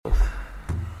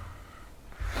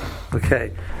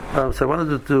Okay, so I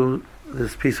wanted to do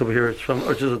this piece over here. It's from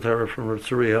Urchas Torah from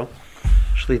Ritzurio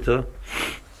Shlita.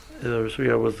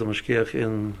 Ritzurio was the mashgiach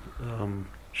in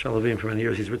Shalavim for many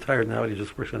years. He's retired now, and he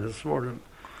just works on his sword.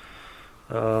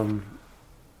 The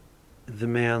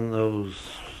man knows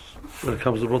when it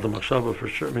comes to the world of machshava for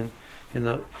sure. I mean, he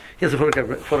has a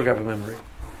photographic memory,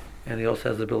 and he also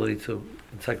has the ability to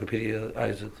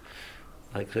encyclopediaize it,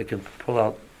 like so he can pull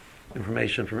out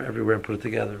information from everywhere and put it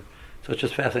together. So it's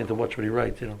just fascinating to watch what he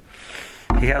writes.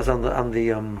 He has on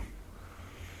the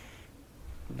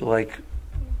like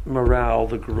Morale,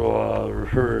 the Gra,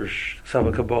 Hirsch,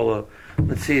 Saba Kabbalah,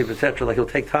 Netziv, etc. Like he'll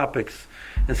take topics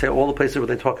and say all the places where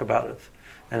they talk about it,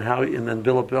 and then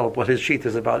build up what his sheet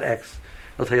is about X.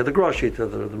 He'll tell you the Gra sheet, the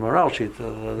Morale sheet,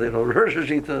 the Hirsch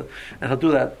sheet, and he'll do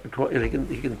that. He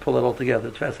can pull it all together.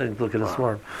 It's fascinating to look at his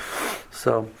swarm.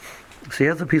 So he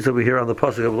has a piece over here on the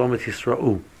pasuk of Lomet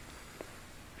Yisra'u.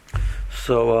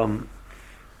 So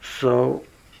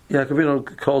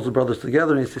Yaakov calls the brothers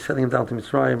together, and he's sending them down to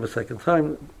Mitzrayim a second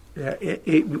time.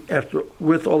 After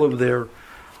with all of their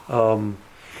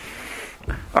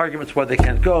arguments why they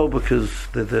can't go, because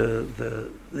the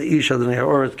Isha, the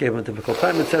Ne'oretz, gave them a difficult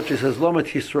time, etc. He says, Loma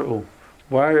Tisra'u.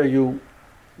 Why are you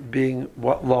being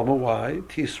Loma? Why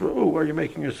Tisra'u? Are you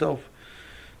making yourself?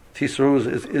 Tisra'u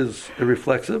is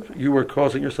irreflexive. You are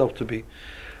causing yourself to be.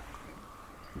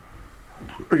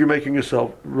 Or you're making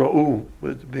yourself ra'u,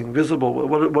 being visible.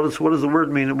 What does the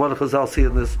word mean? And what does Chazal see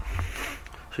in this?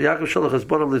 So Yaakov Shalach has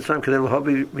brought them this time.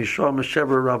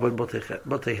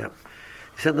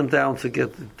 He sent them down to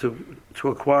get to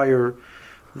acquire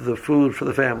the food for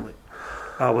the family.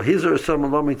 So what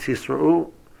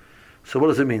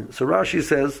does it mean? So Rashi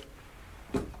says,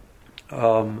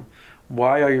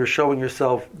 why are you showing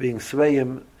yourself being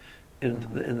sveim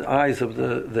in the eyes of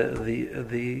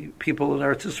the people in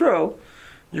Eretz Yisrael?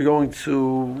 They're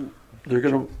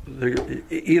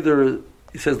either,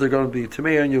 he says they're going to be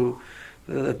tamei on you,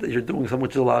 that you're doing something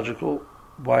which is illogical.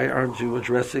 Why aren't you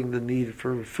addressing the need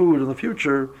for food in the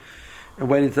future and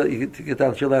waiting until you get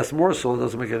down to your last morsel? It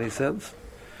doesn't make any sense.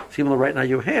 So even though right now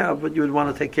you have, but you would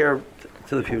want to take care of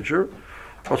to the future.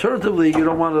 Alternatively, you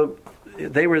don't want to.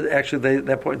 They were actually at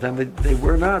that point in time they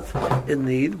were not in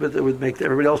need, but it would make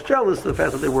everybody else jealous the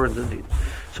fact that they weren't in need.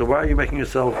 So why are you making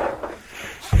yourself?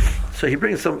 So he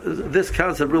brings this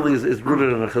concept really is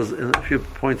rooted in a few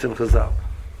points in Chazal.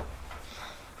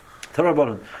 So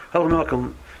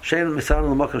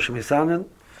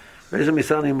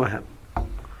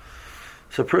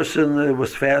a person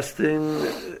was fasting,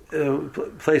 a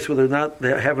place where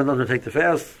they haven't undertaken the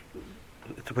fast,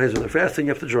 it's a place where they're fasting,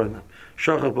 you have to join them.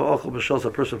 A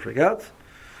person forgot,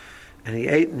 and he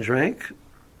ate and drank.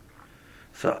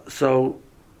 So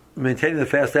maintaining the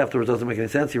fast afterwards doesn't make any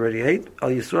sense. He already ate.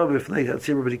 But he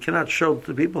cannot show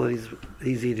to people that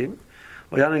he's eating.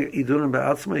 He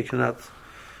cannot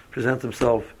present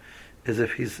himself as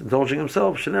if he's indulging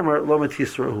himself.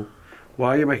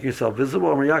 Why are you making yourself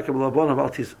visible? Don't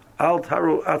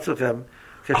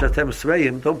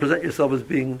present yourself as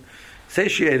being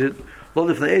satiated.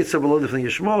 They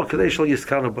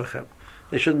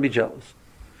shouldn't be jealous.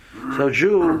 So a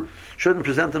Jew shouldn't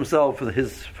present himself with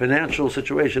his financial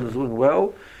situation is doing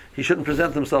well. He shouldn't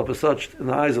present himself as such in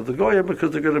the eyes of the Goyim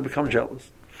because they're going to become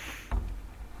jealous.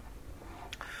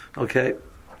 Okay.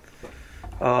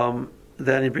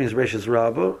 Then he brings Reshis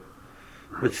Rabbah,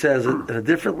 which says in a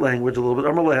different language a little bit,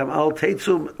 Al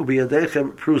teitzum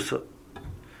ubiyadechem prusa.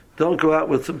 Don't go out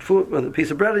with some food, with a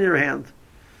piece of bread in your hand.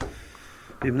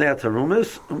 So the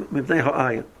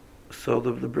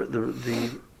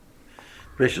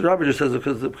Reshis Rabbah just says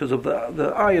because of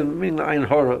the ayin, meaning the ayin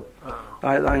hora.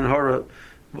 Ayin hora.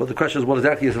 Well, the question is what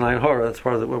exactly is an ayin hora? That's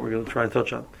part of what we're going to try and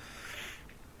touch on.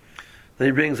 Then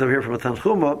he brings over here from a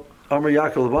Tanchuma, Amar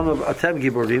Yaakov Lebanov, Atem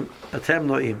Giborim, Atem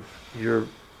Noim. You're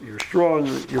strong,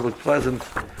 you look pleasant.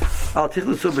 Al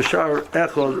Tichlusu B'Shar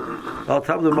Echod, Al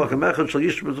Tamdu Mokam Echod, Shal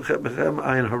Yishbu Bechem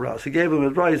Ayin Hora. So he gave them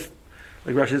advice,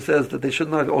 like Rashi says, that they should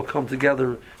not all come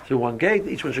together through one gate.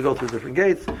 Each one should go through different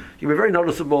gates. You'll be very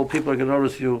noticeable. People are going to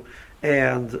notice you,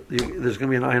 and there's going to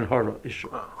be an Ayin Hora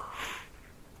issue.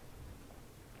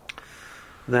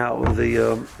 Now,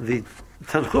 the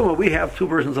Tanchuma, we have two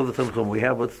versions of the Tanchuma. We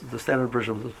have what's the standard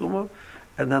version of the Tanchuma,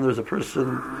 and then there's a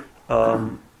person, a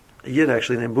Yid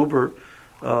actually, named Buber,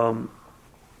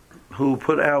 who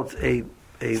put out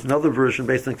another version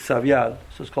based on Ksav Yad.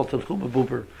 So it's called Tanchuma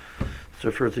Buber. It's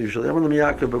referred to usually. You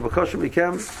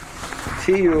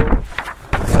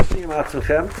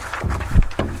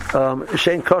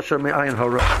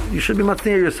should be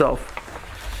matnir yourself.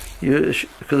 Because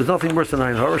there's nothing worse than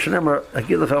ayin hora.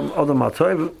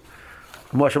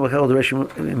 Moshe Machel the Rishon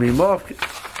Mimok.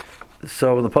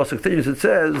 So in the pasuk continues, it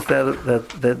says that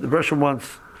the Rishon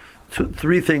wants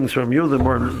three things from you. The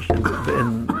more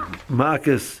in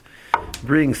Marcus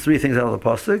brings three things out of the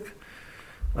pasuk.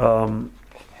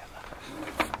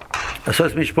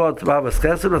 Asas mishpat b'avas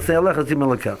chesed v'tzei alecha zim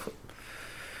alekecha.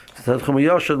 That's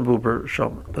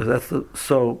the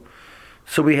so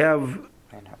we have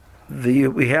the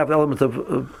element of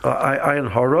ayin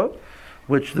hara,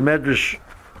 which the Medrash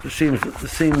seems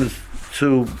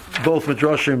to both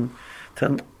Midrashim,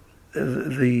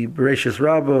 the Bereshis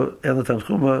Rabbah and the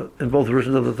Tanchuma, in both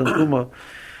versions of the Tanchuma,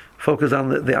 focus on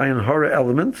the ayin hara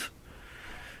element.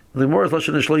 The more is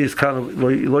lashon lo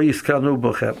yiskanu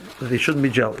b'chem, they shouldn't be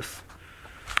jealous.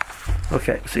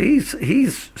 Okay, so he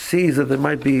sees that there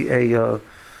might be a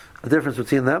difference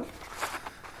between them.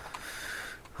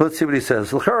 Let's see what he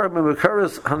says. There seems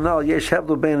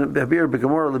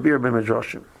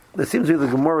to be the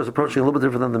Gemara is approaching a little bit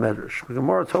different than the Medrash. The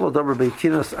Gemara told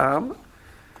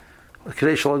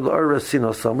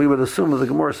we would assume that the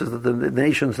Gemara says that the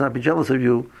nations not be jealous of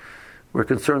you. We're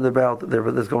concerned about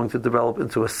that's going to develop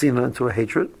into a sina, into a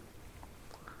hatred.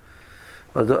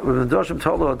 This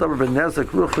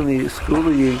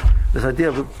idea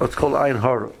of what's called ayin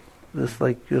hara, this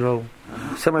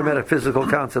semi-metaphysical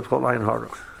concept called ayin hara.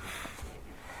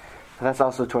 And that's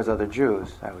also towards other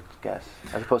Jews, I would guess,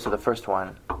 as opposed to the first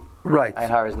one. Right. Ayin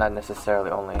hara is not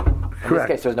necessarily only. In this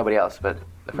case, there's nobody else, but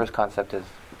the first concept is.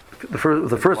 The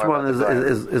first one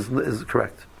is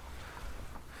correct.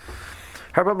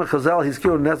 Harbam Chazal, he's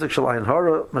given nezek shel ayin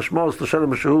hara, mashmos l'shem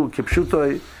mashahu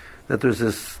kipshutoi, that there's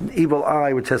this evil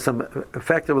eye which has some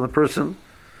effect on the person.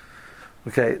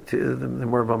 Okay, the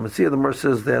more about Messiah, the more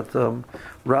says that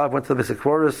Rav went to the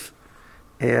Besikvoris,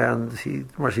 and he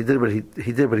did what he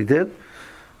did.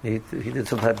 He did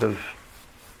some type of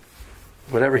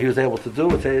whatever he was able to do.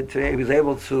 He was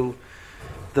able to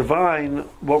divine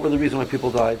what were the reason why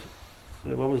people died.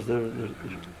 What was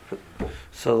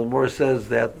so the Morah says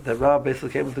that Rav basically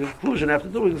came to the conclusion after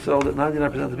doing so that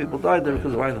 99% of the people died there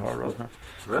because of ayin hara.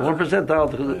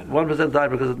 1%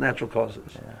 died because of natural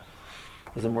causes,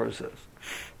 as the Morah says.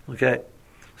 Okay,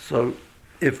 so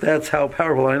if that's how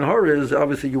powerful ayin hara is,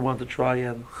 obviously you want to try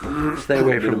and stay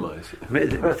away from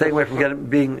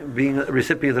being a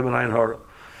recipient of an ayin hara.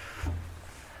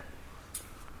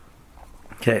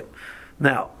 Okay,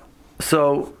 now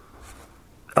so.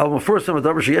 They're not so worried about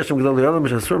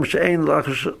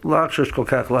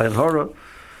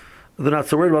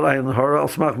ayin hara.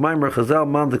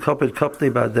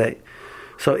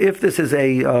 So if this is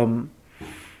a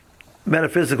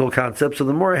metaphysical concept, so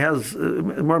the more has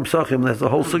more Psachim, there's a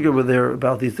whole sugya over there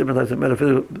about these different types of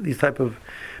these type of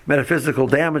metaphysical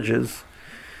damages.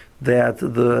 That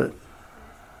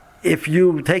if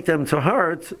you take them to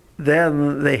heart,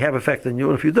 then they have effect on you,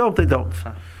 and if you don't, they don't.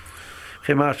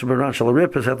 Chemash Baran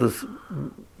Shalarip has had this.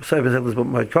 Seif had this, but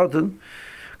my cotton.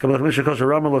 Kabbalah Chamisha Kosher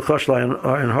Rama Lachoshla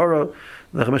and Hora.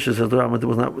 The Chamisha says the Rama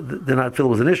did not feel it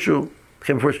was an issue.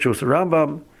 Came first to the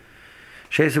Rambam.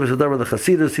 Shesi was a davar the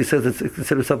Chasidus. He says it's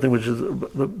considered something which is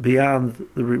beyond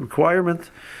the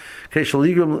requirement.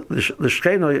 Keshaligum the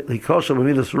Shkeno he kosher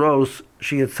b'midas ros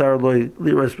she had sarloi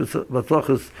liras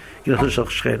batlachas ginasushach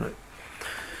Shkeno.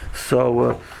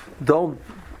 So don't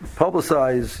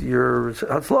publicize your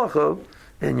hatzlacha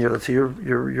and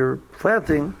your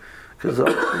planting, because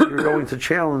you're going to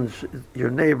challenge your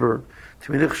neighbor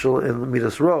to minichshel in the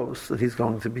midas ros, that he's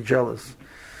going to be jealous.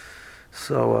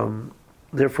 So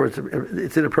therefore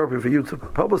it's inappropriate for you to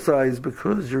publicize,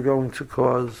 because you're going to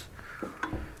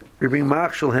you're being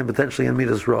machshel him potentially in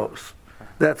midas ros.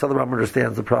 That's how the Rambam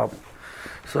understands the problem.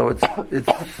 So it's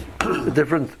a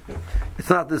different.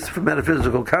 It's not this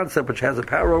metaphysical concept which has a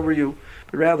power over you,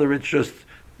 but rather it's just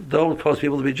don't cause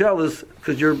people to be jealous,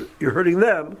 because you're hurting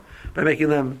them by making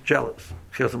them jealous.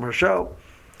 Because Marshal.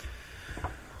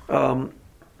 So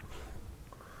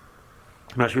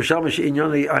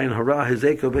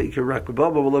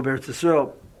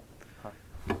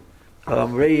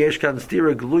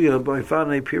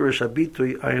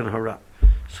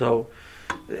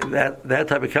that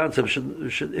type of concept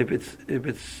should if it's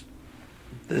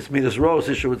this midas ros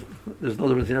issue, there's no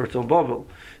difference in Eretz and Bavel.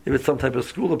 If it's some type of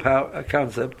school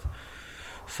concept,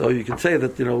 so you can say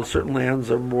that certain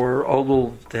lands are more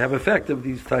able to have effect of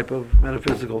these type of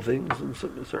metaphysical things, and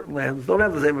certain lands don't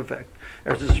have the same effect.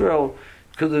 Eretz Yisrael,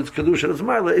 because it's kedusha and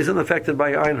Zmayla, isn't affected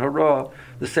by ayin hara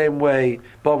the same way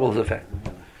Bavel is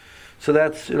affected. So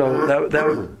that's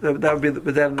that would be.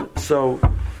 But then so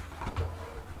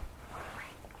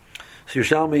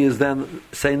Yerushalmi is then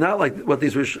saying not like what the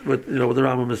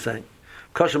Rambam is saying.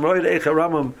 Kashem roid eicha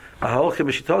Ramam ahalchim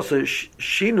b'shitose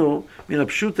shinu min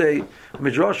apshutei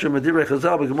midrashim medirei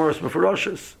Chazal b'gemoras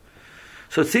mefaroshes.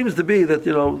 So it seems to be that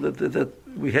that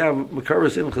we have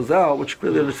makaros in Chazal, which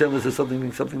clearly understand this is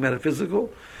something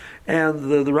metaphysical, and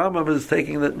the Rambam is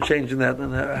taking that and changing that,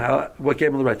 and what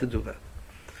gave him the right to do that.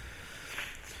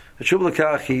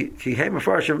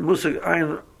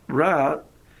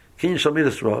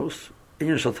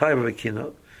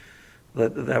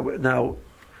 Now,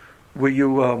 where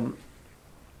you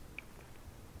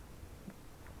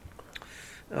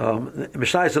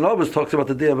Mishnah Sanobis talks about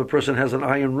the day of a person has an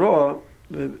iron raw,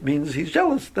 it means he's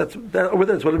jealous. That's over there.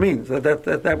 That's what it means.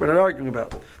 That we're not arguing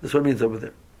about. That's what it means over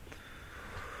there.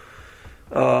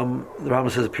 The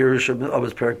Rambam says Pirush of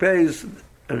his Perak Beis,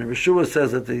 and Yeshua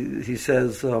says that he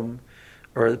says, or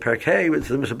the Perak Hey,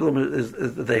 the Mishnah is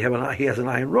that he has an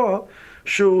iron raw.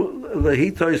 Shu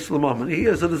lehitois l'mammon. He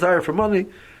has a desire for money.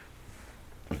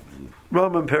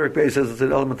 Rambam Perak Beis says it's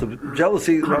an element of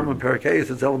jealousy. Rambam Perak Hey says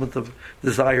it's an element of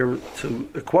desire to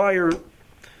acquire.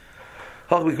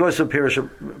 We go to Pirush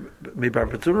Mibar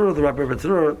Betzurah, the Rabbi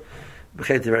Betzurah. So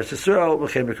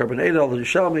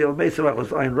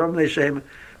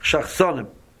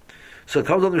it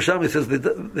comes on the Yerushalmi, says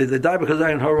they die because of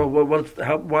iron horror.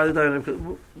 Why they die?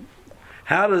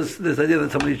 How does this idea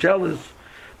that somebody's jealous,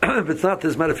 if it's not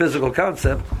this metaphysical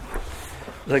concept,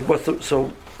 like what's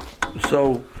so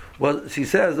what he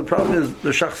says, the problem is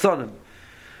the shachsonim.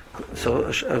 So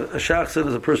a shachson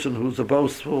is a person who's a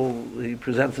boastful, he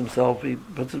presents himself, he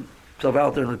puts himself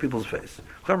out there in people's face.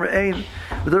 The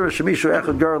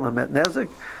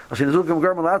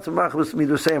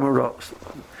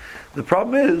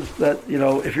problem is that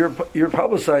if you're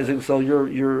publicizing, so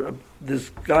you're this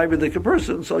guy ridiculous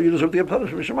person, so you deserve to get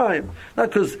punished from Shemayim. Not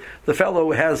because the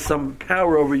fellow has some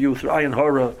power over you through ayin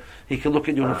hara, he can look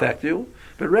at you and affect you,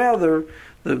 but rather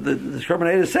the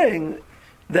discriminator is saying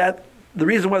that the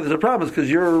reason why there's a problem is because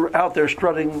you're out there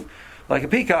strutting like a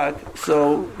peacock,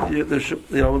 so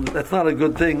that's not a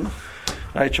good thing.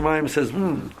 Right? Shemayim says,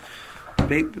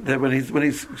 that when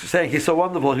he's saying he's so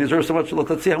wonderful and he deserves so much,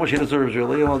 let's see how much he deserves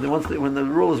really. When the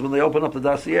rule is when they open up the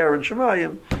dossier in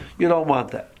Shemayim, you don't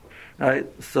want that, right?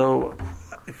 So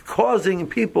causing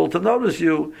people to notice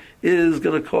you is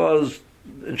going to cause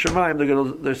in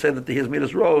Shemayim they're saying that he has made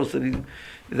us rose, and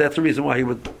that's the reason why he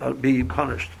would be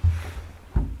punished.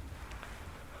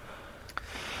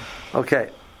 Okay.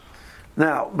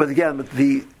 Now, but again,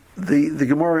 the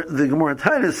Gemara in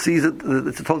Tainus sees it.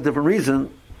 It's a totally different reason,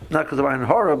 not because of Ayin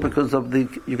Hara, because of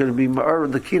you're going to be Ma'ar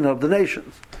the Kina of the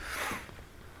nations.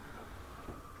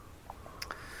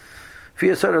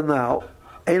 Fia said now,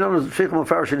 who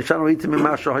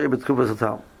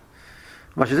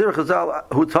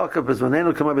talk up is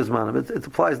when come up his man. It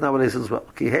applies nowadays as well.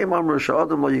 Don't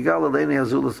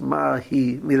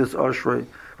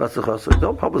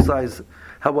publicize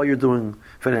how well you're doing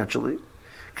financially.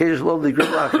 You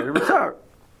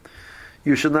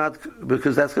should not,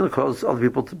 because that's going to cause other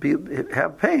people to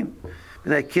have pain. So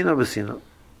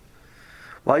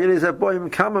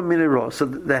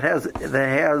that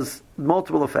has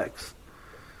multiple effects.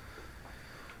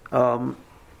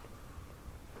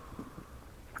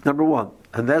 Number one,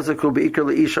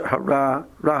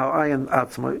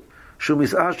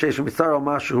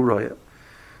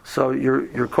 so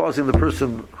you're causing the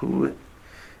person who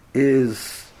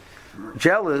is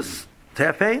jealous to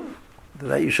have pain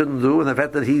that you shouldn't do, and the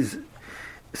fact that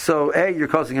so A, you're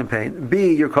causing him pain.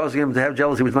 B, you're causing him to have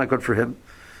jealousy, which is not good for him.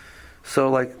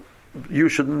 So you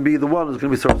shouldn't be the one who's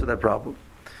going to be source of that problem.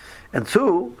 And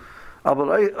two, but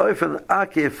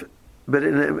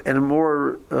in a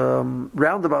more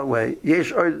roundabout way,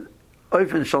 and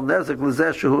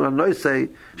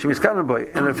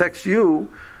it affects you,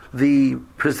 the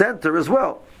presenter, as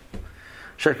well.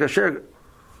 So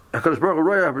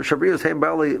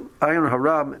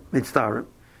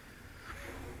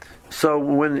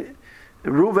when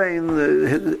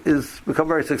Ruvain is become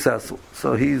very successful,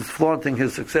 so he's flaunting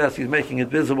his success, he's making it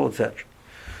visible, etc.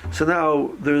 So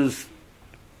now there's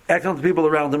acting to people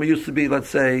around him who used to be, let's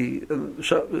say,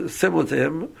 similar to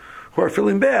him, who are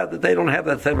feeling bad that they don't have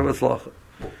that type of atzlacha.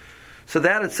 So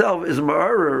that itself is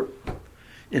ma'arer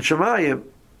in Shemayim,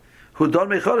 who don't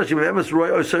make chodesh,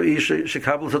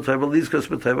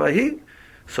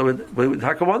 so I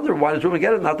can wonder, why does Reuben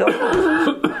get it, not the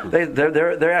others?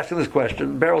 They're asking this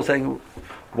question. Beryl's saying,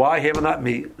 why him and not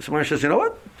me? Someone says, you know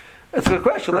what? That's a good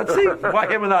question. Let's see. Why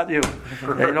him and not you?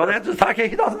 And, the answer is Taki.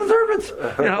 He doesn't deserve it.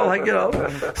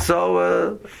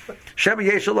 So Shema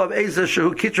Yeshalov Eza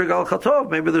Shehu Kitrig Al Chatov.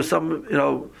 Maybe there's some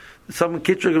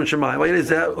Kitrig in Shemayim. Why is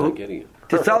that?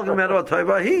 Titzal Gemero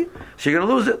Toivahi. So you're going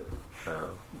to lose it.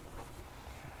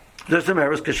 There's some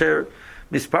errors. Kasher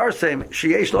mispar same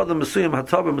sheyesh l'adam mesuyam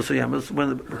hatava mesuyam, when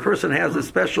the person has a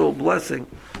special blessing.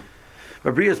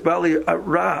 Abrius bali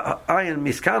ra ayin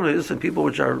miskanus, and people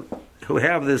who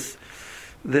have this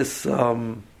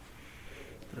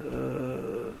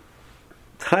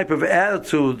type of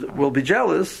attitude will be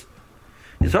jealous.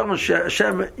 He's talking about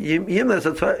Hashem yimnas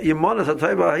yimonas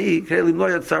hatayva hi kelim lo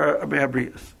yatzar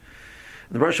me'abrius.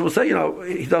 The Russian will say,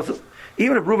 he doesn't.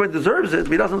 Even if Reuben deserves it,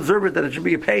 he doesn't deserve it that it should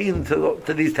be a pain to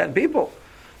these 10 people.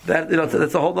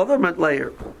 That's a whole other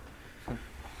layer.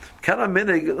 Kind of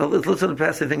minig. Let's listen to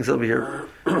passing things over here.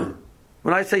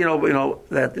 When I say,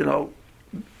 that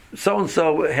so and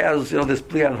so has this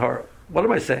blian hara, what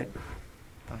am I saying?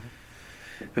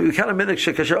 We kind of minig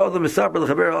shekasher adam misaber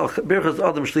lechaber birchas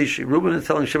adam shlishi. Reuben is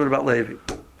telling Shimon about Levi.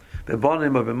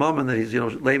 Bebanim of Imam, that he's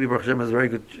Levi Baruch Hashem has very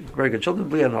good children.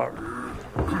 Blian hara.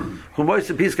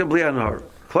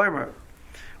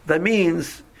 That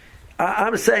means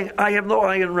I'm saying I have no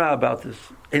ayin ra about this.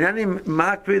 In any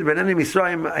makbid, in any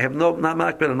misraim, I have not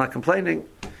makbid. I'm not complaining.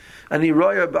 Ani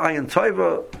roya ayin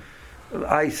toiva.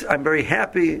 I'm very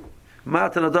happy.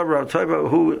 Matan adavra toiva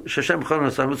who sheshem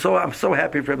chanasam. So I'm so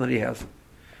happy for him that he has it.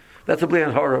 That's what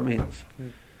blian hara means.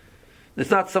 It's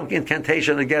not some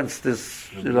incantation against this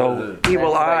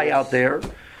evil eye out there.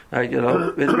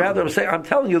 It's rather I'm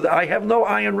telling you that I have no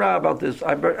ayin ra about this.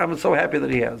 I'm so happy that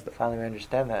he has that. Finally, we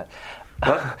understand that.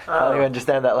 What? Finally, we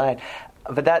understand that line.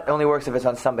 But that only works if it's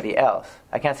on somebody else.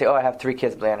 I can't say, I have 3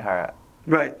 kids, blian hara.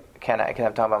 Right. Can I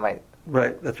have talking about my?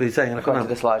 Right. That's what he's saying. According to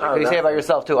this logic, can you say about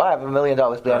yourself too? I have $1 million,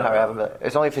 blian hara. I have $1 million.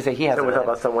 It's only if you say he has. Then we talk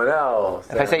about someone else.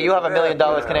 If I say you have $1 million,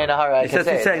 Kanei Nahara, he's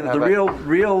saying that the real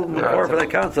core for that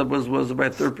concept was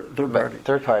about third party.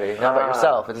 Third party, not about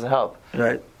yourself. It doesn't help.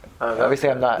 Right. Obviously,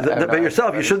 I'm not. But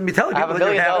yourself, you shouldn't be telling people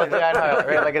that you have $1 million.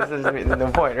 Right? Like it's the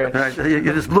point, right? Right.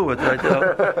 You just blew it, right?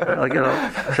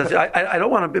 Says, I don't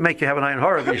want to make you have an iron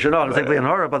horror, but you should know. It's like an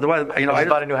horror. By the way, I just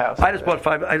bought a new house. I just bought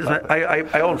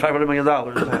I own $500 million,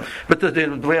 but the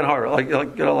iron horror,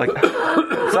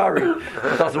 sorry,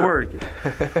 it doesn't work.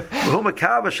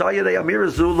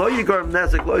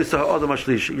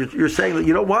 You're saying that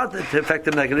you don't want it to affect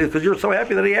him negatively because you're so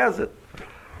happy that he has it.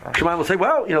 Shimon will say,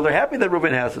 well, they're happy that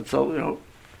Reuben has it, so,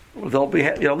 they'll be,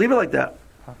 leave it like that.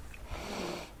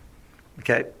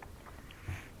 Okay.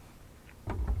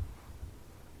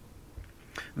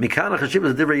 Mikana Chashim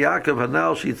is Divrei Yaakov,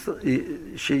 Hanal,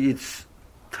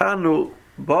 Sheyitztanu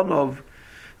Bonov,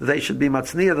 they should be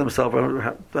matzniya themselves. I don't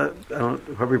know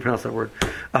how you pronounce that word.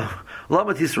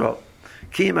 Lamat Yisrael.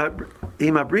 Ki im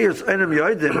abriyas enem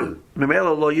yoidim,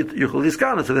 memela lo yuchol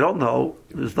yiskana, so they don't know,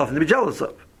 there's nothing to be jealous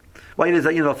of. Why is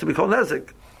that to be called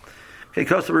Nezik? Okay,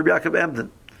 because of Rabbi Yaakov Emden.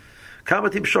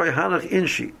 Kamatib shoy hanach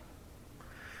inshi.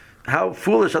 How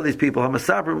foolish are these people?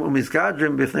 Hamasabrim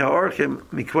umizgadrim b'fnei ha'orchim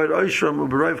mikvoid oishram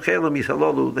u'beroiv chelam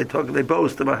yishalolu. They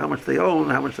boast about how much they own,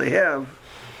 how much they have.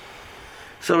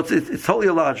 So it's totally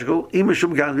illogical.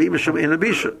 Imashum ganvi, imashum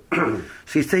inabisha.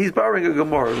 So he's borrowing a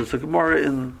Gemara. There's a Gemara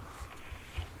in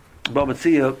Bava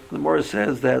Metzia. The Gemara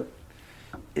says that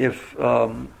if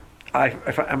I'm a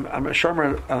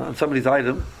shomer on somebody's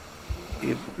item,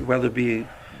 whether it be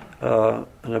an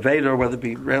Aveda or whether it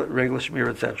be regular shmir,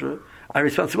 etc., I have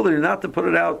responsibility not to put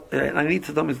it out, and I need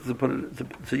to tell me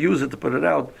to use it to put it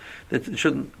out. That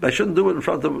I shouldn't do it in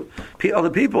front of other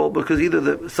people because either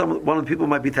one of the people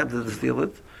might be tempted to steal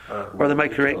it, or they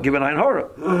might give an ayin hora.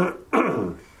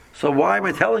 So why am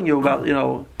I telling you about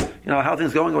how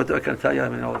things going? I can tell you.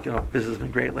 Business has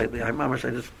been great lately. I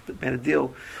just made a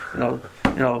deal,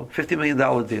 $50 million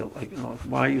deal.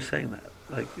 Why are you saying that?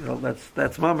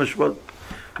 That's mamash what.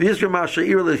 That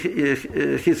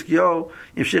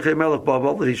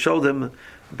he showed him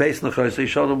base nechos, so he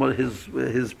showed him what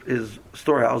his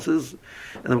storehouses,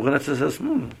 and the Nebuchadnezzar says,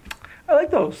 I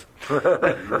like those.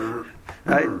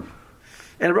 Right?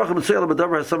 And Racham Mitzvah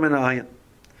B'davar has some in ayin.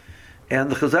 And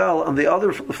the Chazal, on the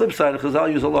other flip side, the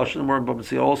Chazal use a lashon the more in Bava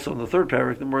Metzia also in the third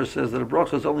paragraph. The more says that a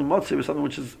bracha is only motzi with something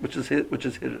which is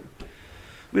hidden.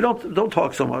 We don't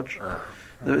talk so much.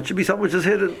 It should be something which is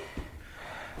hidden.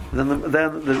 Then the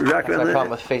That's my problem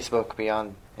with Facebook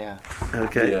beyond. Yeah.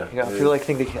 Okay. Yeah. People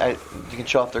think you can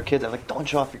show off their kids. I'm like, don't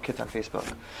show off your kids on Facebook.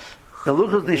 The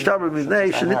luchos nishtaber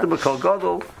midnei shenitim b'kol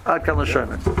gadol ad kan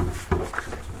l'shomer.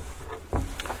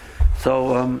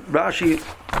 So Rashi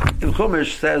in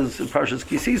Chumash says in Parshas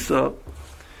Kisisa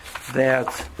that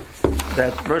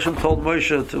Rishon told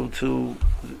Moshe to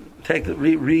take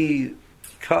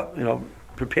cut,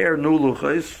 prepare new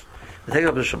luchos, and take it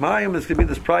up to Shemayim. It's going to be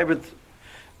this private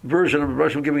version of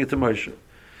Rishon giving it to Moshe.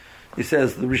 He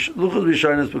says the luchos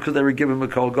rishon is because they were given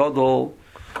Mikol Gadol,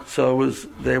 so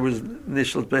there was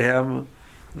nishlat behem,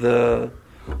 they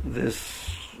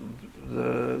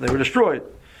were destroyed.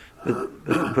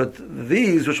 But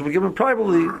these, which will be given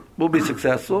privately, will be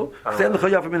successful. There's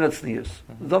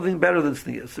nothing better than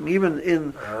tznius. I mean, even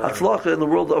in Atzlacha, in the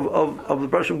world of the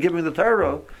Baruch giving the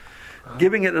Torah,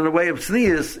 giving it in a way of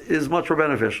tznius is much more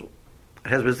beneficial. It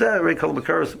has been said,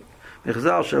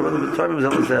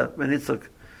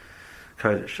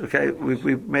 okay,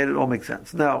 we've made it all make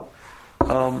sense. Now,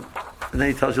 and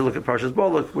then he tells you, look at Parshas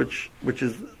Balak, which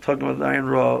is talking about the iron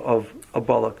raw of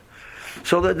Balak.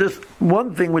 So that there's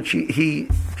one thing which he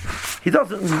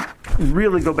doesn't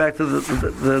really go back to the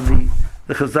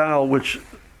Chazal, which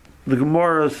the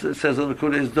Gemara says in the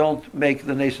Kudah is don't make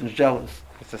the nations jealous.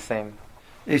 It's the same.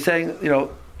 He's saying,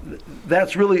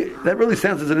 that really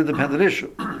stands as an independent issue,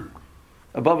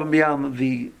 above and beyond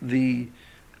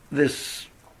this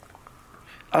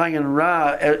Ayin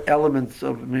Ra elements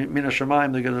of Min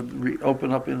HaShamayim. They're going to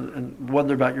open up and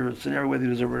wonder about your scenario whether you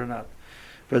deserve it or not.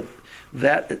 But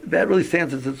that really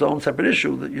stands as its own separate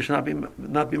issue, that you should not be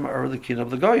ma'ar the kin of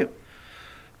the goyim.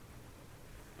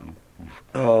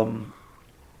 In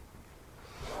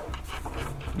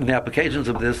the applications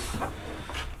of this,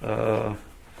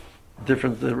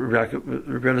 different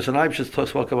Rebbeinu and Eibshitz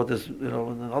spoke about this,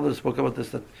 and others spoke about this,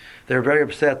 that they were very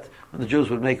upset when the Jews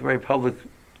would make very public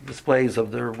displays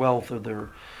of their wealth, or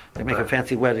they make a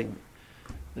fancy wedding.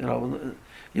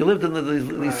 You lived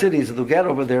in these cities of the ghetto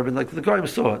over there, but the goyim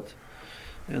saw it.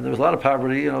 And there was a lot of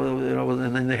poverty,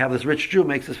 and then they have this rich Jew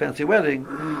makes this fancy wedding.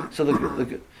 So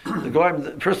the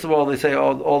goyim, first of all, they say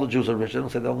all the Jews are rich. They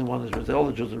don't say the only one is rich. They say all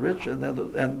the Jews are rich, and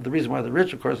the reason why they're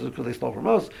rich, of course, is because they stole from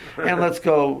us. And let's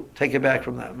go take it back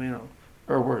from them,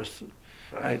 or worse.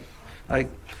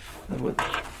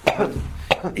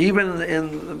 Even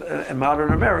in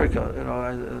modern America,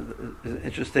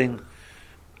 interesting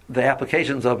the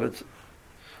applications of it.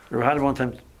 Rouhani one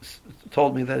time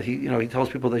told me that he tells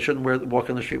people they shouldn't walk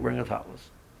on the street wearing a talis.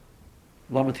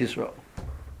 Lamet Yisrael.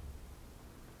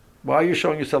 Why are you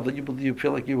showing yourself that you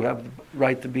feel like you have the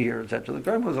right to be here, etc.? The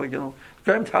Goyim was like, the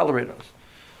Goyim tolerate us.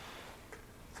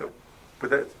 So, but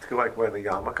that's like wearing the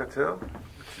yarmulke too.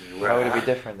 How would it be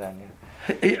different then?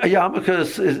 A yarmulke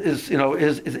is a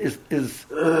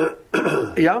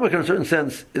yarmulke in a certain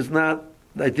sense is not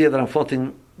the idea that I'm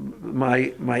flaunting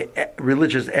my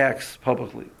religious acts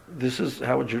publicly. This is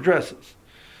how a Jew dresses,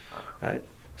 right?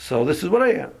 So this is what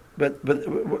I am. But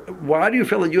why do you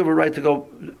feel that you have a right to go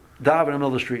daven in the middle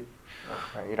of the street?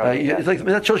 It's like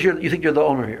that shows you think you're the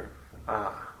owner here,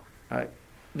 right?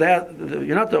 That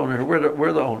you're not the owner here.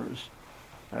 We're the owners,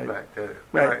 right?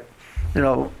 Right.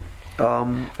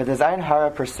 But does Ayin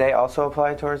Hara per se also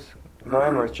apply towards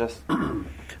goyim, or it's just? I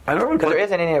don't know, because there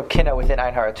is an inyan of kina within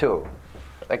Ayin Hara too.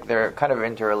 Like they're kind of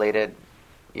interrelated,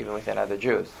 even within other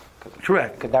Jews.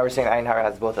 Correct. Because now we're saying Ayin Hara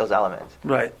has both those elements.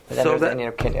 Right. But then there's an inyan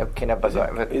of kina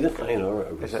bagoyim. Isn't Ayin Hara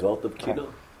a result of kina?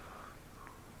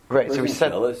 Right. So we said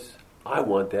jealous. I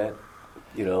want that.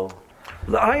 The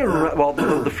Ayin Ra. Well,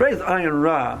 the phrase Ayin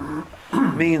Ra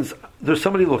means there's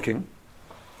somebody looking,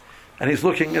 and he's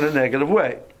looking in a negative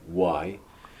way. Why?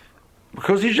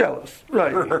 Because he's jealous,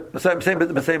 right? But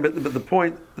the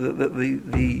point,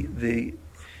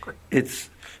 it's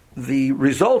the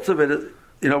results of it.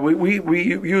 We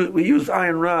use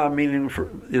Ayin Ra meaning for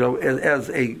as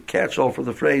a catch-all for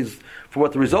the phrase for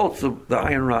what the results of the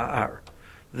Ayin Ra are.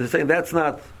 They're saying the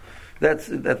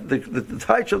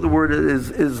touch of the word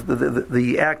is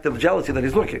the act of jealousy that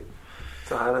he's looking.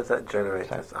 So how does that generate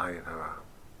this Ayin Hara?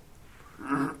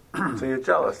 So you're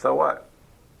jealous. So what?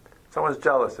 Someone's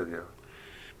jealous of you.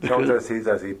 So does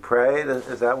he pray?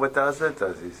 Is that what does it?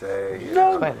 Does he say?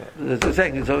 No. It's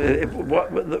saying so.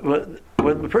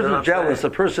 When the person is jealous, a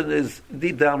person is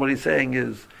deep down. What he's saying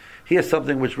is he has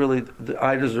something which really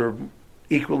I deserve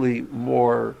equally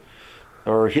more,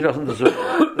 or he doesn't deserve.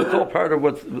 That's all part of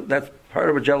what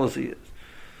jealousy is,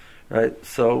 right?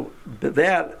 So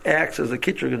that acts as a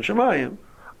kitrug in Shemayim.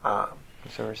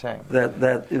 That's what we're saying.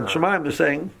 That in Shemayim they're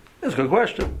saying it's a good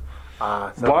question.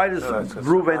 Why does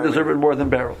Reuven deserve it more than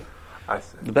Beryl? I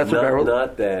see. That's what Beryl.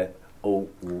 Not that.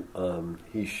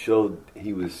 He showed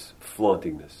he was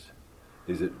flaunting this.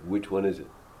 Is it? Which one is it?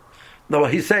 No,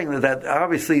 he's saying that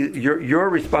obviously your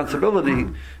responsibility,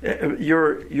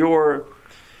 your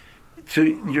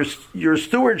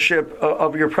stewardship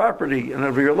of your property and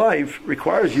of your life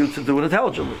requires you to do it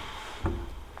intelligently.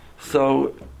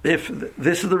 So if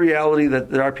this is the reality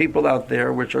that there are people out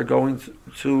there which are going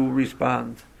to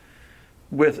respond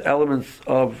with elements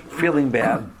of feeling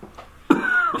bad,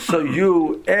 so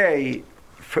you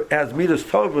as midas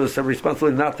tovos have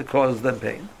responsibility not to cause them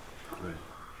pain. Right.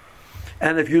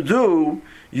 And if you do,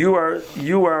 you are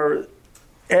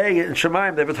in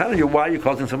Shemaim, they've been telling you why you're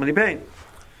causing so many pain.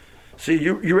 So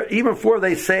you even before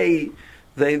they say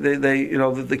they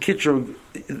the kitrug,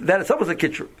 that itself is a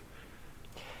kitrug,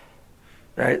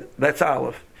 right? That's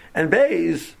Aleph. And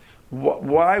Beis,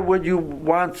 why would you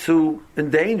want to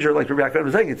endanger, like Rabbi Yaakov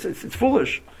was saying, it's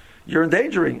foolish. You're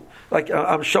endangering. Like,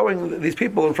 I'm showing these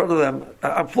people in front of them,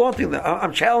 I'm flaunting them,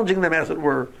 I'm challenging them, as it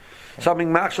were. So I'm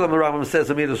being Makshalam, the Rambam says,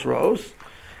 Amidas Rose,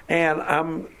 and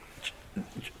I'm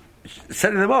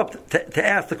setting them up to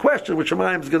ask the question which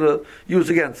Shemayim is going to use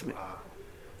against me.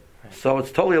 So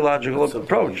it's totally a logical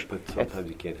approach. But sometimes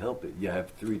you can't help it. You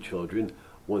have 3 children,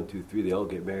 1, 2, 3, they all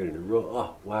get married in a row.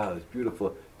 Oh, wow, it's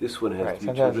beautiful. This one has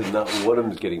 3 children, not one of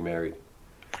them is getting married.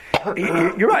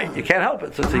 You're right. You can't help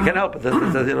it. So you can't help it.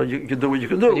 You can do what you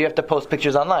can do. But you have to post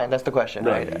pictures online. That's the question,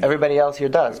 right? Everybody else here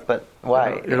does, but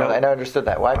why? I never understood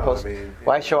that. Why post?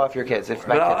 Why show off your kids? If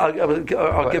my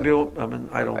I'll give you. I mean,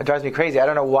 I don't. It drives me crazy. I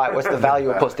don't know why. What's the value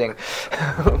of posting?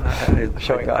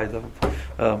 Showing off. I don't.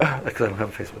 Because I don't have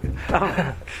a Facebook.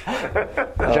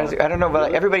 I don't know,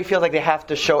 but everybody feels like they have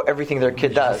to show everything their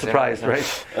kid does. Surprised,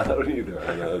 right? I don't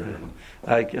either.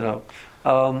 Like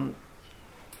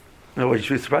no, you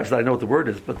should be surprised that I know what the word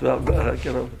is, but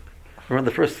remember the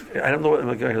first. I don't know what.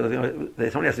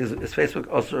 Somebody asked me, "Is Facebook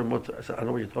usher or mutter?" I said, "I don't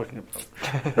know what you're talking about."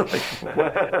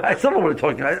 I still don't know what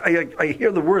you're talking about. I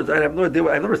hear the words. I have no idea.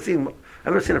 I've never seen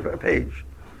a page.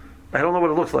 I don't know what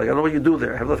it looks like. I don't know what you do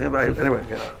there. I have nothing about it. Anyway,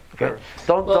 okay.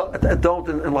 Don't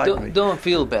enlighten me. Don't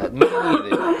feel bad. Me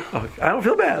neither. Okay. I don't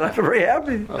feel bad. I feel very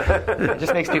happy. It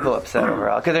just makes people upset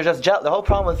overall because they're just the whole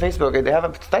problem with Facebook. They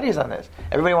haven't studies on this.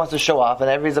 Everybody wants to show off, and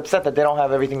everybody's upset that they don't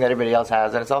have everything that everybody else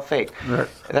has, and it's all fake. Yes.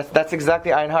 That's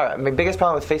exactly Ayin Hara. My biggest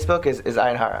problem with Facebook is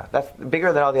Ayin Hara. That's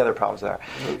bigger than all the other problems there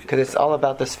because it's all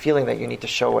about this feeling that you need to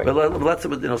show it. But let's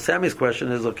Sammy's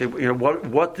question is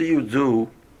what do you do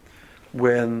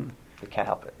when you can't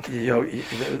help it?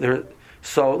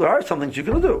 So there are some things you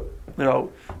can do.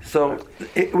 So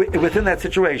within that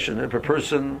situation, if a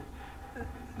person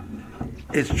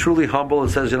is truly humble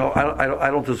and says, I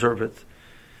don't deserve it,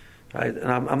 right?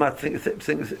 And I'm not thinking,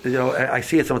 I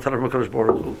see it some time from Kodesh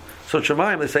Baruch Hu. So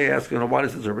Shemaim, they say, ask, why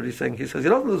does he deserve it? He says he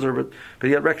doesn't deserve it, but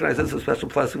he yet recognizes it's a special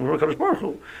blessing from Kodesh Baruch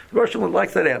Hu. The Rosh Hashanah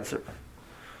likes that answer,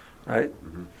 right?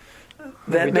 Mm-hmm.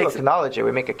 We do acknowledge it.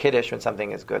 We make a kiddush when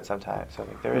something is good sometimes. So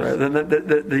there is.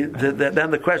 Right. Then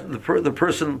the question, the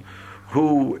person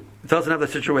who doesn't have the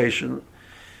situation,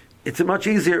 it's much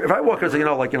easier. If I walk and say,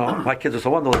 my kids are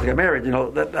so wonderful to get married,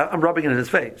 that I'm rubbing it in his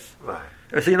face. Right.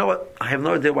 I say, what? I have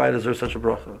no idea why I deserve such a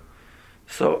bracha.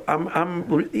 So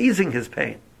I'm easing his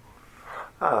pain.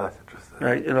 Ah, that's interesting.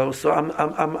 Right. So I'm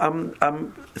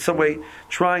in some way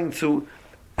trying to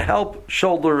help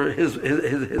shoulder his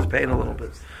pain a little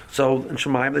bit. So in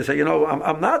Shemaim they say,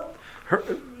 I'm not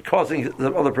causing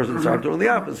the other person to start doing the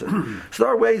opposite. So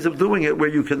there are ways of doing it where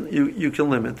you can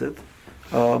limit it,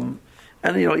 and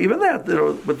even that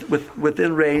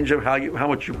within range of how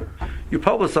much you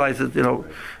publicize it.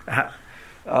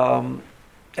 And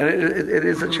it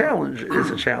is a challenge. It is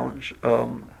a challenge.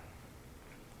 And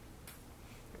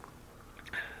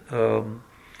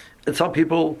some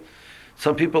people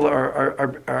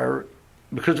are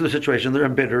because of the situation, they're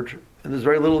embittered, and there's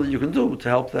very little that you can do to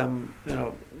help them,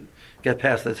 get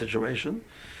past that situation.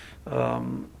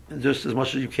 And just as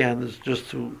much as you can is just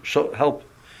to help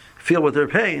feel what their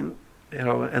pain,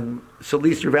 and so at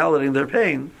least you're validating their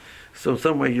pain. So in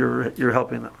some way you're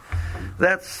helping them.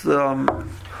 That's.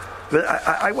 But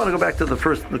I want to go back to the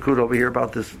first Nakud over here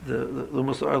about this the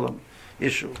Musar Olam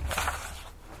issue.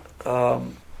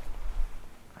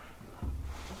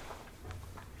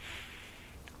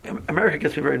 America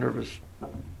gets me very nervous.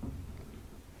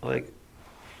 Like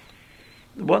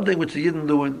one thing which the Yidden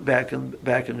do back in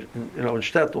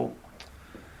Shtetl,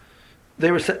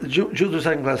 Jews were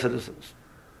second-class citizens.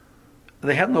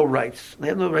 They had no rights. They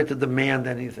had no right to demand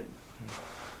anything.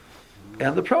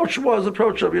 And the approach of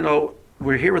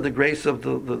we're here with the grace of the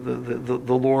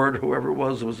Lord, whoever it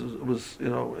was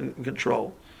in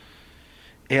control.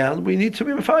 And we need to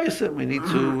be mephiasim. We need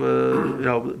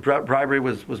to, bribery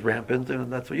was rampant,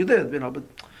 and that's what you did,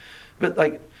 But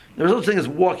like, there's no such thing as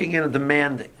walking in and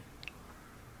demanding.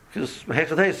 Because,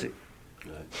 right?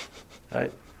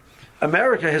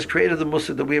 America has created the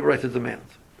Muslim that we have a right to demand.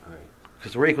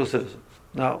 Because we're equal citizens.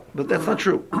 No, but that's not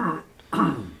true.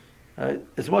 Right?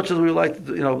 As much as we like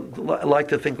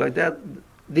to think like that,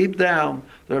 deep down,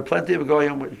 there are plenty of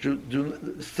goyim which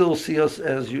do still see us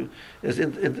as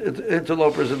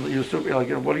interlopers, and you still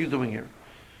what are you doing here?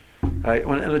 Right?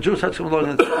 When a Jew starts coming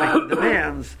along and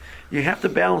demands, you have to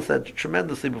balance that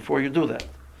tremendously before you do that.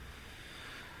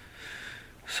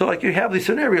 So, you have these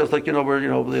scenarios, where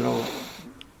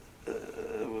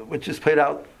which is played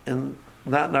out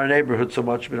not in our neighborhood so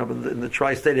much, in the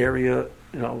tri-state area.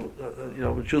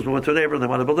 Jews move into a neighborhood, they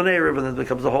want to build an area, and then it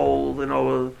becomes a whole,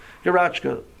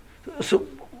 Yerachka. So,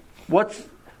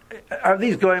 are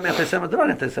these goyim anti-Semites? They're not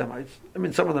anti-Semites. I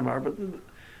mean, some of them are, but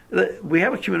we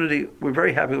have a community. We're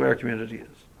very happy where our community is.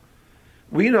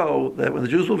 We know that when the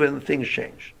Jews move in, things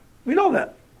change. We know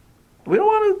that. We don't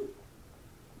want to.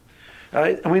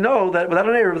 Right? And we know that without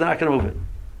an Erev, they're not going to move in.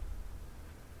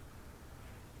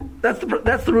 That's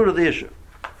the root of the issue.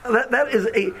 That is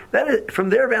from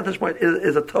their vantage point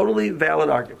is a totally valid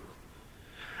argument.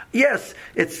 Yes,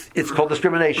 it's called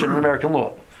discrimination in American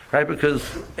law, right? Because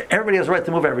everybody has a right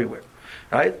to move everywhere,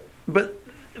 right? But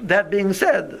that being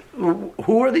said,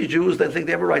 who are these Jews that think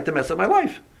they have a right to mess up my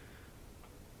life?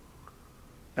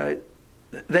 Right?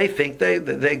 They think they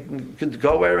can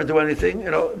go where and do anything.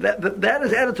 That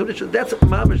is attitude issue. That's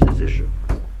mamish this issue.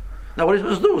 Now, what are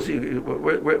you supposed to do?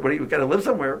 So you got to live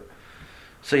somewhere,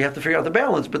 so you have to figure out the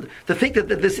balance. But to think that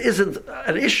this isn't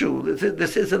an issue,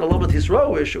 this isn't a Lomat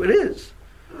Yisroel issue, it is.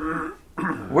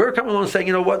 We're coming along saying,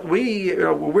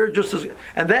 we're just as.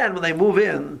 And then when they move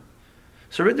in,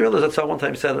 so Rabbi Miller Zatzal one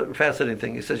time said a fascinating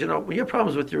thing. He says, when you have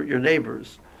problems with your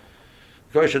neighbors,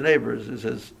 Goyish neighbors, he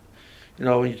says,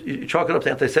 you chalk it up to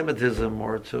anti-Semitism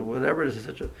or to whatever it is,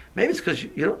 maybe it's because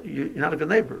you're not a good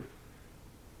neighbor.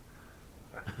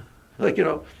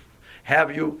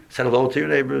 Have you said hello to your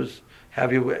neighbors?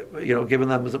 Have you, given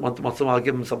them once in a while,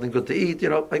 give them something good to eat?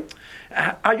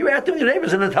 Are you acting with your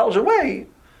neighbors in an intelligent way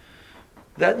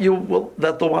that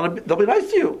they'll be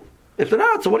nice to you? If they're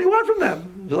not, so what do you want from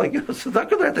them? They're like, it's not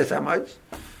good they're anti-Semites.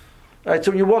 Right, so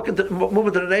when you move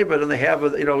into the neighborhood and they have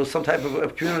some type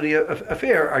of community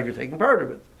affair, are you taking part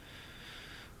of it?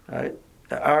 Right?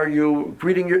 Are you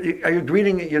greeting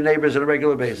your neighbors on a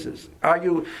regular basis? Are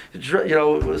you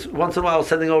once in a while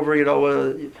sending over I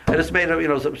just made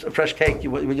a fresh cake.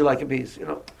 Would you like a piece?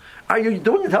 Are you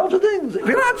doing intelligent things? If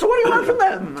you're not, so what do you want from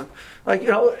them?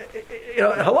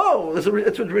 Hello. That's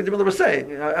what Rabbi Miller was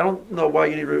saying. I don't know why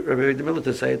you need Rabbi Miller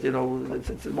to say it.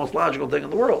 It's the most logical thing in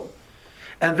the world.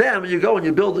 And then when you go and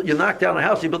you knock down a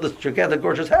house, you build this gigantic,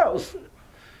 gorgeous house.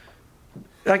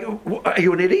 Are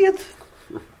you an idiot?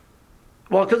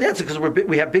 Well, because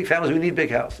we have big families, we need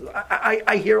big houses.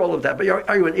 I hear all of that, but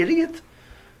are you an idiot?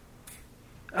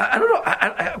 I don't know.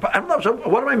 I don't know. So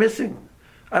what am I missing?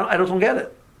 I don't get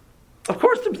it. Of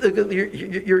course,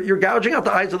 you're gouging out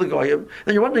the eyes of the goyim,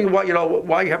 and you're wondering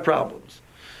why you have problems,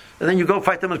 and then you go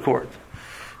fight them in court,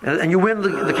 and you win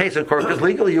the case in court because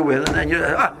legally you win, and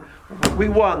then we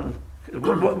won.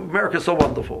 America's so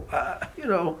wonderful,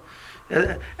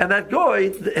 And that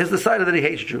guy has decided that he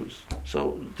hates Jews.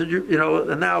 So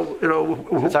and now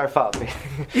it's our fault. Yeah,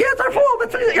 it's our fault.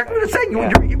 That's what I'm saying.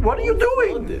 Yeah. What are you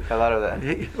doing? A lot of that.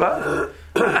 Well,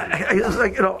 it's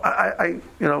like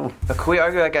But can we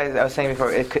argue, like I was saying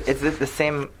before, it's the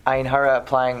same Ayin Hara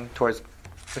applying towards?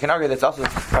 We can argue that's also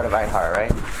part of Ayin Hara, right?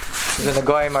 Because when the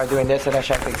goyim are doing this, and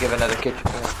Hashem could give another kitchen,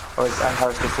 or is Ayin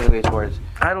Hara specifically towards?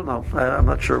 I don't know. I'm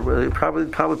not sure. It probably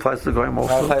applies to the goyim also.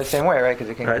 Probably applies the same way, right? Because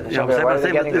it can. Right.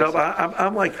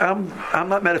 I'm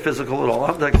not metaphysical at all.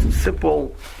 I'm like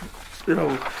simple,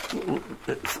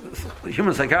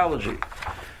 human psychology,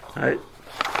 right?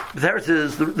 There it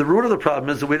is. The root of the problem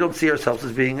is that we don't see ourselves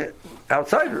as being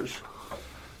outsiders.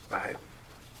 Right.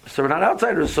 So we're not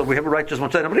outsiders. So we have a right just as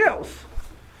much as anybody else.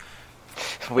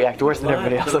 We act worse than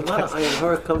everybody else. A lot of Ayin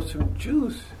Hara comes from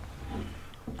Jews.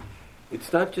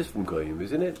 It's not just from Goyim,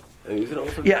 isn't it? Is it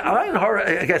also? Yeah, Ayin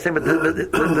Hara. I guess, but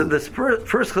the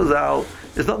first Chazal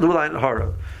is not doing Ayin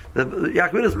Hara. The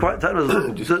Yaakov is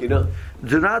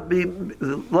do not be.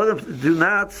 Do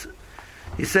not.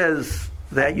 He says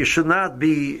that you should not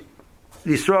be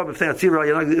Yisrael b'fnei Atzibur.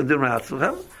 You're not going to do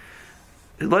Matzah.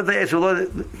 We don't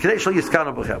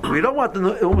want the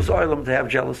Umas Oilam to have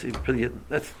jealousy for the Yidden.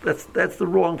 That's the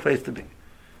wrong place to be.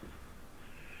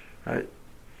 Right?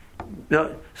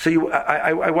 So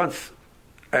I once,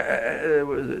 a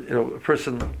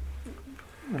person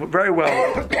very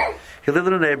well. He lived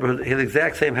in a neighborhood. He had the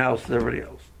exact same house as everybody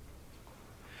else.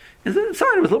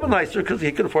 Inside it was a little bit nicer because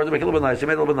he could afford to make it a little bit nicer. He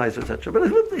made it a little bit nicer, etc. But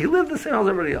he lived in the same house as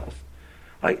everybody else.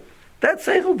 Like that's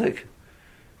seichel.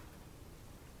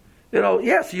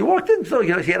 Yes, you walked in, so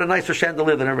he had a nicer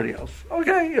chandelier than everybody else.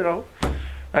 Okay,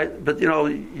 right? But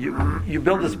you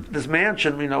build this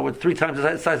mansion, with 3 times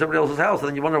the size of everybody else's house, and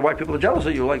then you wonder why people are jealous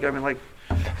of you. Everybody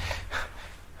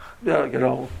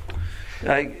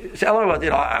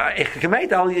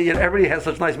has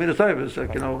such nice midas service.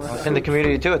 In the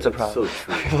community too, it's a problem.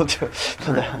 So true.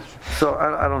 So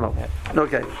I don't know.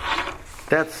 Okay,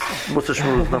 that's Musa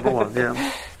Shmur's number 1.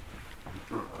 Yeah.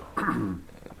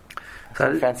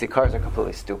 Fancy cars are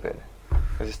completely stupid.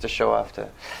 It's just to show off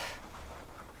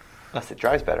unless it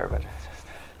drives better, but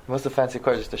most of the fancy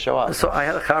cars just to show off. So I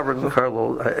had a chaver in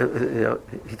Carlo.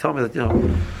 He told me that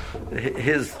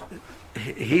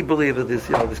he believed that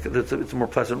it's a more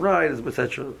pleasant ride,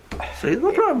 etc. So he had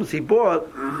no problems. He bought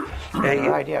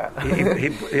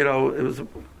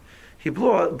he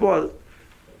bought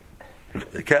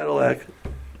a Cadillac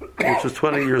which was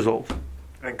 20 years old.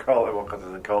 And cola, well, because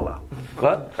it's in cola.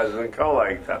 What? Because it's in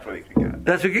cola, that's what he could get.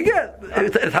 That's what you could get.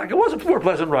 It was a more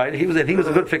pleasant ride. He was a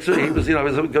good fixer. He was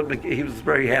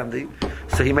very handy.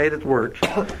 So he made it work.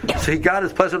 So he got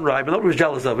his pleasant ride, but nobody was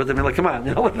jealous of it. I mean, come on,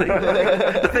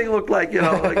 the thing looked like, he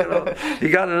got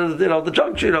it, the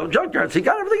junkyard. So he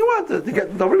got everything he wanted.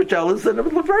 Nobody was jealous, and it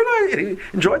looked very nice. And he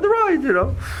enjoyed the ride,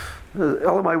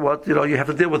 you have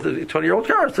to deal with a 20-year-old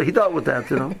car. So he dealt with that,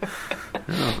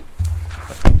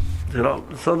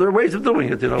 so there are ways of doing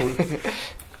it,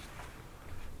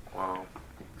 Wow.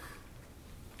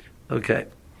 Okay.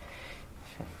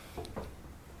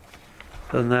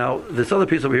 So now, this other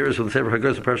piece over here is from the Sefer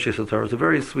Haggadah Parshas Torah. It's a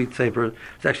very sweet sefer.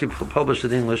 It's actually published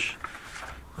in English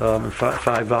in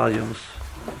 5 volumes.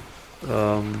 I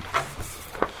don't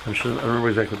remember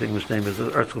exactly what the English name is.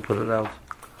 The article put it out.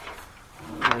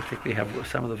 I think we have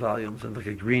some of the volumes in like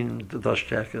a green dust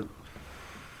jacket.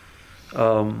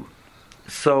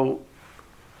 So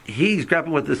he's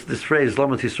grappling with this phrase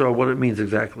Lamed Yisrael, what it means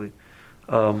exactly.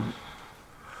 So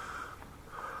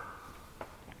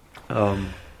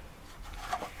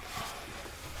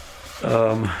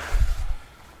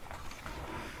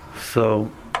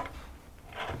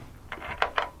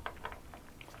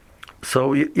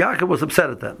Yaakov was upset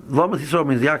at that. Lamed Yisrael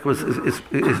means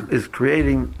Yaakov is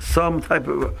creating some type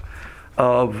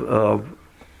of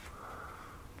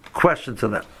question to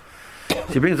them.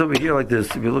 So he brings over here like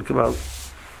this. If you look about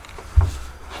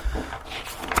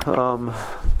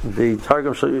the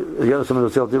Targum Yonasam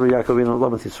Yosel Dibur Yaakovinu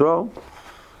Lamed Yisrael,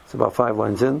 it's about 5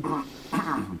 lines in.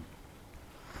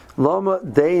 Lama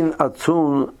Dein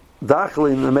Atun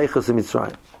Dachlin Mechas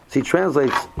Mitzrayim. So he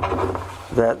translates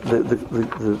that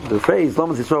the phrase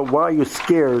Lamed Yisrael. Why are you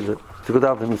scared to go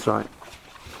down to Mitzrayim?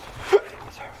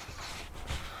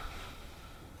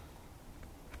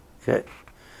 Okay.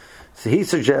 So he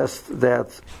suggests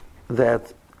that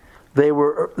they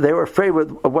were afraid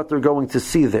of what they're going to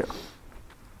see there.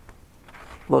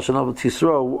 Lashon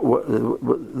Tisro,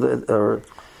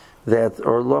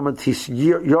 or Lamed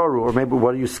Yaru, or maybe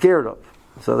what are you scared of?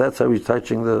 So that's how he's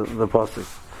touching the pasuk.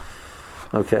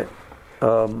 Okay,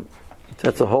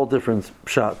 that's a whole different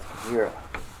shot. Yeah.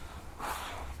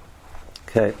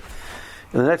 Okay,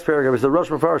 in the next paragraph is the Rosh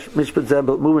Mefarish Mishpat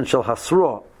Zebel Movement Shel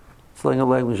Hasra. It's like a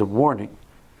language of warning.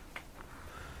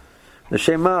 The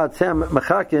Shema Atem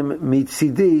Mechakim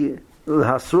Mitzidi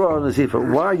Hasra Nazifa.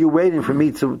 Why are you waiting for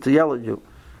me to yell at you,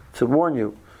 to warn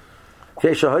you?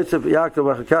 He says, I'm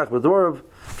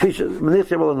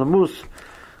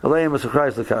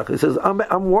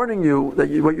warning you that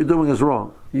what you're doing is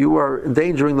wrong. You are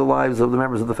endangering the lives of the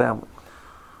members of the family.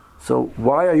 So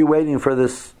why are you waiting for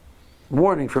this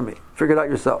warning from me? Figure it out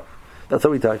yourself. That's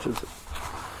how he touches it.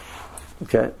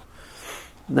 Okay.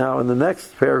 Now in the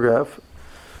next paragraph,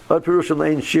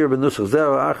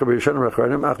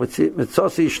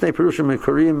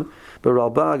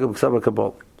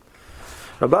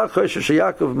 Rabbi Choshesh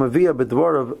Yaakov Mavia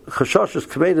B'dvorav Chashoshes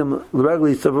Kvedim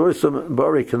L'Regli Tzavorusam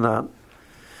B'Ori Kanan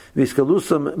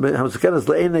V'Iskalusam B'Hamzakenas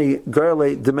L'Einei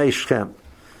Garle D'Mei Shchem.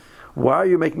 Why are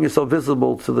you making yourself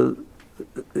visible to the?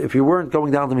 If you weren't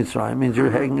going down to Mitzrayim, it means you're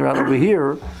hanging around over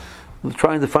here,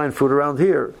 trying to find food around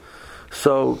here.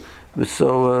 So the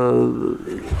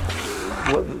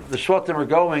Shvatim are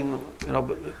going,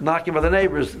 knocking by the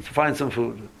neighbors to find some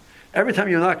food. Every time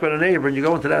you knock by a neighbor and you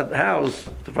go into that house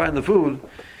to find the food,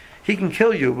 he can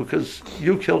kill you because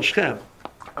you killed Shechem.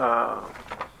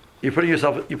 You're putting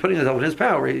yourself in his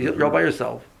power. You're all by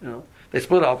yourself. They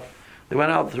split up. They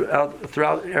went out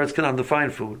throughout Eretz Canaan to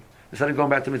find food instead of going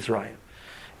back to Mitzrayim.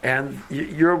 And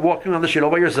you're walking on the shit all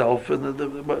by yourself, and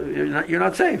you're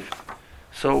not safe.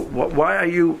 So why are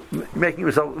you making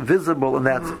yourself visible in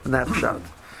that shot?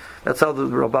 That's how the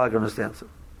Rambam understands it.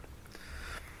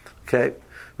 Okay.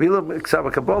 Mila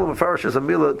Ksava Kabbalah Mefarish is a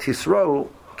Mila Tisro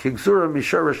Kigzura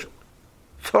Misharish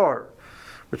Tor,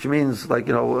 which means like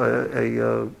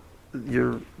your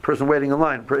person waiting in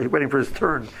line, waiting for his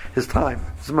turn, his time,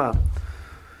 Zman.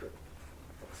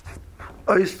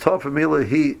 Ois Tov Mila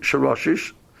He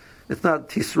Sharoshish. It's not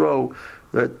Tisro.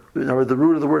 That the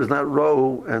root of the word is not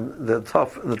ro, and the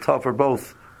tuf are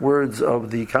both words of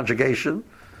the conjugation,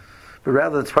 but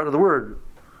rather it's part of the word.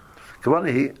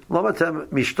 Kavanahi, Lomatem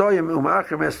Mishtoyim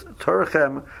Umakrames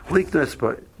Torchem Liknes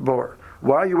Bor.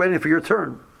 Why are you waiting for your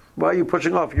turn? Why are you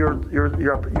pushing off your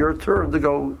turn to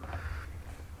go?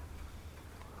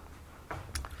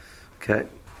 Okay.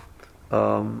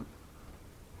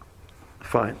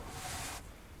 Fine.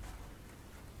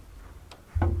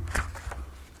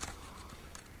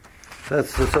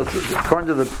 That's so according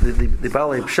to the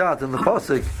Balei Pshat and the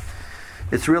Pasuk,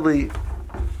 it's really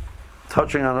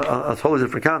touching on a totally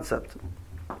different concept.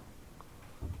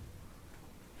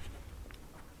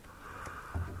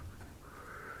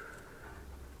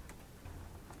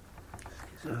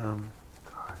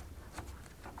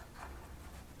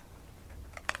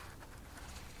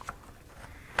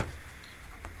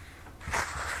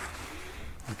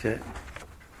 Okay.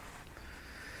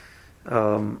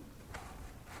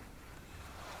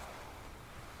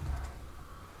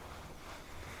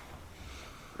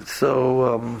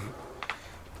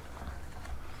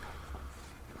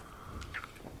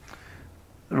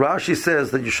 Rashi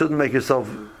says that you shouldn't make yourself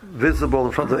visible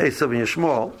in front of Esav and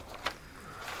Yishmael.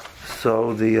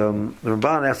 So the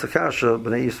Ramban asked the Kasha,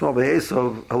 B'nai Yishmael b'nai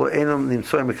Esav, halo einam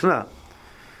nimtzoyim b'Canaan.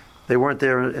 They weren't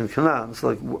there in Canaan. So,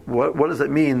 like, what does it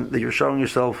mean that you're showing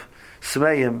yourself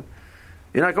smeim?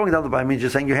 You're not going down the Bible. It means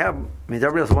you're saying you have them. It means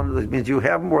everybody else means you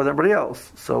have more than everybody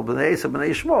else. So B'nai Esav, B'nai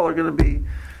Yishmael are going to be,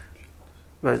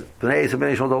 right? B'nai Esav,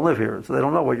 B'nai Yishmael don't live here, so they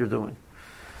don't know what you're doing.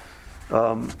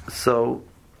 Yishmael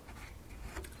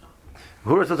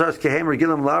and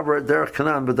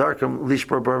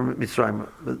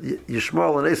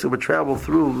Esav would travel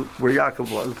through where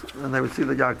Yaakov was, and they would see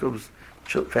that Yaakov's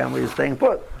family is staying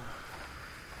put.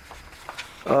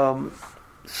 So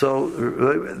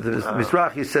the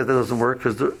Mizrahi said that doesn't work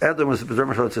because Edom was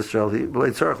B'Zermashal Yisrael.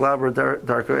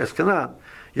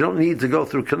 You don't need to go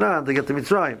through Canaan to get to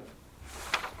Mitzrayim.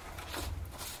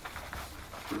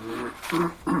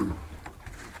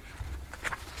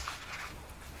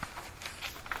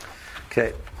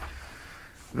 Okay.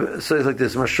 So it's like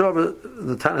this. Mashrob,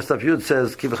 the Tana stuff Yud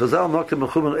says, Ki v'chazal noktim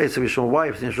b'chum Esav Yishmael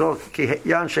wives, ki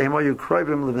yan shehimayu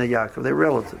kroivim l'bnei Yaakov. They're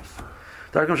relatives.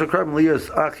 Darkim shekroivim liyos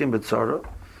achim b'tzara.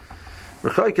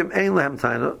 V'choikim ein lehem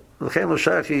taina. L'chein lo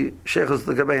shachi shechas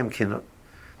l'gabeim kina.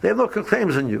 They have no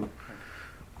claims on you.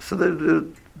 So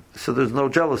there's no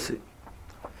jealousy.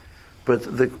 But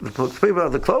the people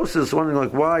the closest wondering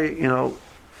like why,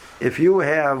 if you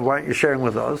have, why aren't you sharing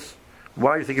with us?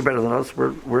 Why do you think you're better than us?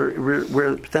 We're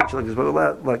potentially,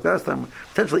 like last time,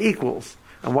 potentially equals.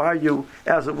 And why are you,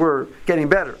 as it were, getting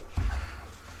better?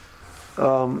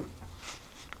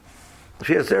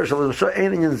 He gets involved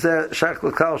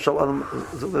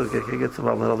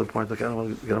in another point. I don't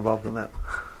want to get involved in that.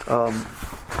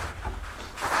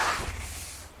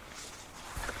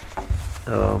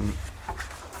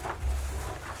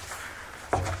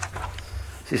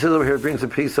 He says over here, it brings a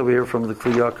piece over here from the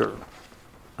Kli Yakar.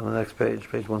 On the next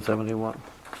page 171.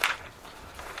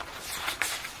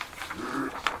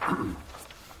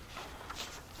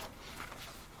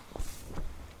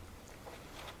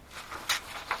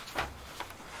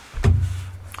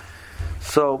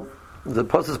 So the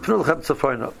post is Pnul Chet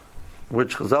Tzafoina,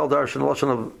 which Chazal Darshan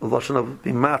Lashon of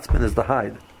Bimatzman is the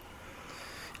hide.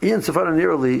 Ian Tzafoina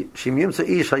nearly Shimyimsa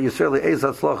Ish HaYisraeli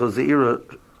Ezat Tzlacha Zeira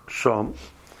Shom.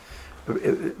 A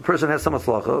person has some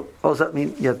atzlacha. Also, that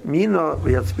means yatmina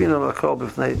v'yatspina machol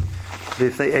b'fnei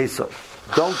Esav.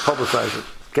 Don't publicize it.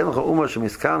 Kenach ha'uma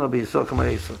shemiskana b'yisok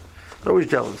ha'Esav. They're always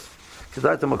jealous.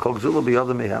 Kedayta makol gzula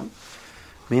b'yada mehem.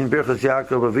 Min birchas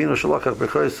Yaakov avinu shalachach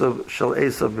b'choisav shal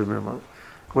Esav b'mirma.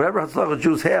 Whatever atzlacha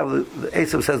Jews have, the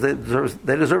Esav says they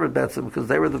deserve it better because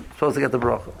they were supposed to get the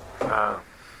bracha.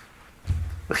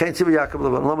 V'chein tziva Yaakov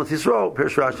l'lamat Yisro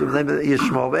Pirush Rashi v'nei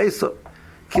Yishmael v'Esav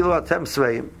kilo atem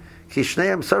sveim.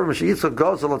 Kishneim servim sheyitzok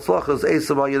goes al atzlachas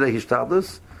Esav al yedei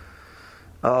hishtadlus.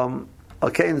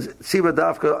 Alkein tziva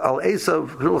dafka al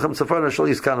Esav krulchem tzafona shal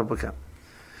yiskanav b'kem.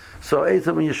 So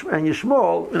Esav and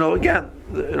Yishmael, again,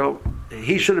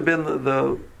 he should have been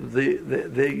the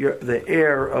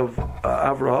heir of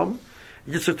Avraham.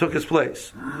 Yitzchak took his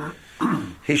place.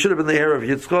 He should have been the heir of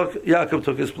Yitzchak. Yaakov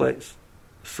took his place.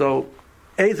 So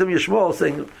Esav and Yishmael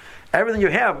saying everything you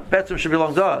have, better should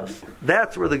belong to us.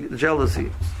 That's where the jealousy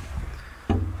is.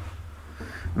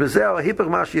 V'zeh hipach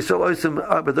mash Yisrael oisim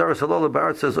b'daras halol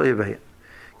b'aretz oyevein.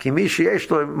 Ki mi sheyesh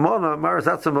lo mona maras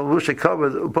atzam v'lushe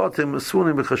kavod u'batim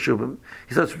sunim b'chashuvim.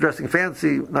 He starts dressing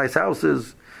fancy, nice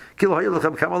houses. Kilo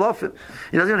hayilachem kamalofim.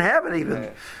 He doesn't even have it even.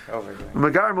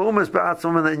 Magar ma'umas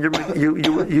ba'atzam, and then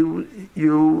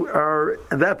you are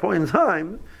at that point in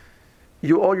time.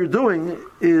 All you're doing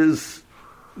is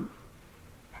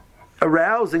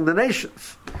arousing the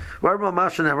nations.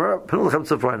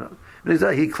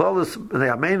 He clothes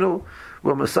b'nei amenu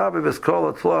v'masabiv es kol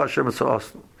atla Hashem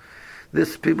etzosnu.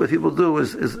 This what people do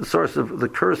is the source of the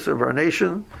curse of our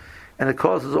nation, and it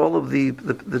causes all of the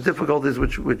difficulties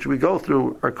which we go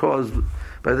through are caused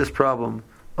by this problem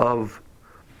of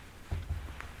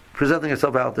presenting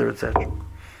yourself out there, etc.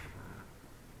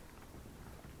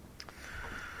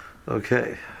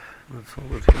 Okay, let's